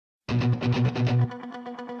Every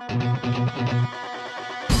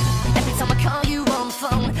time I call you on the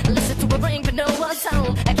phone, I listen to a ring but no one's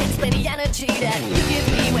home. I can't explain the energy that you give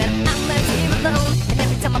me when I'm left here alone. And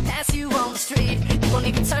every time I pass you on the street, you won't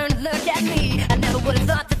even turn to look at me. I never would've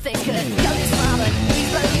thought that things could go this far, but please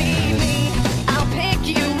believe me, I'll pick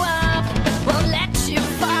you up, won't let you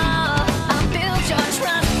fall. I'll build your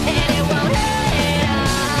trust and it won't let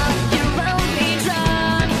up. Your only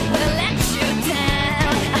drug will let you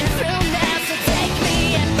down. I'm through now, so take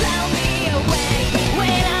me and blow me away.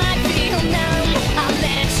 When I feel numb, I'll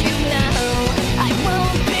let you know I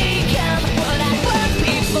won't become what I was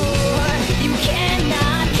before. You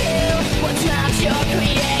cannot kill what's not your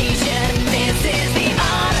creation. This is the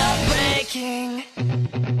art of breaking.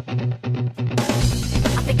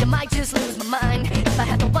 I think I might just lose my mind if I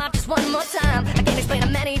had to watch just one more time. I can't explain how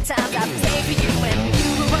many times I've stayed for you when you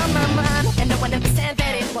were on my mind. And no one understands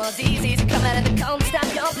that it was easy to come out of the cold and stop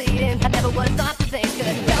your bleeding. I never would've thought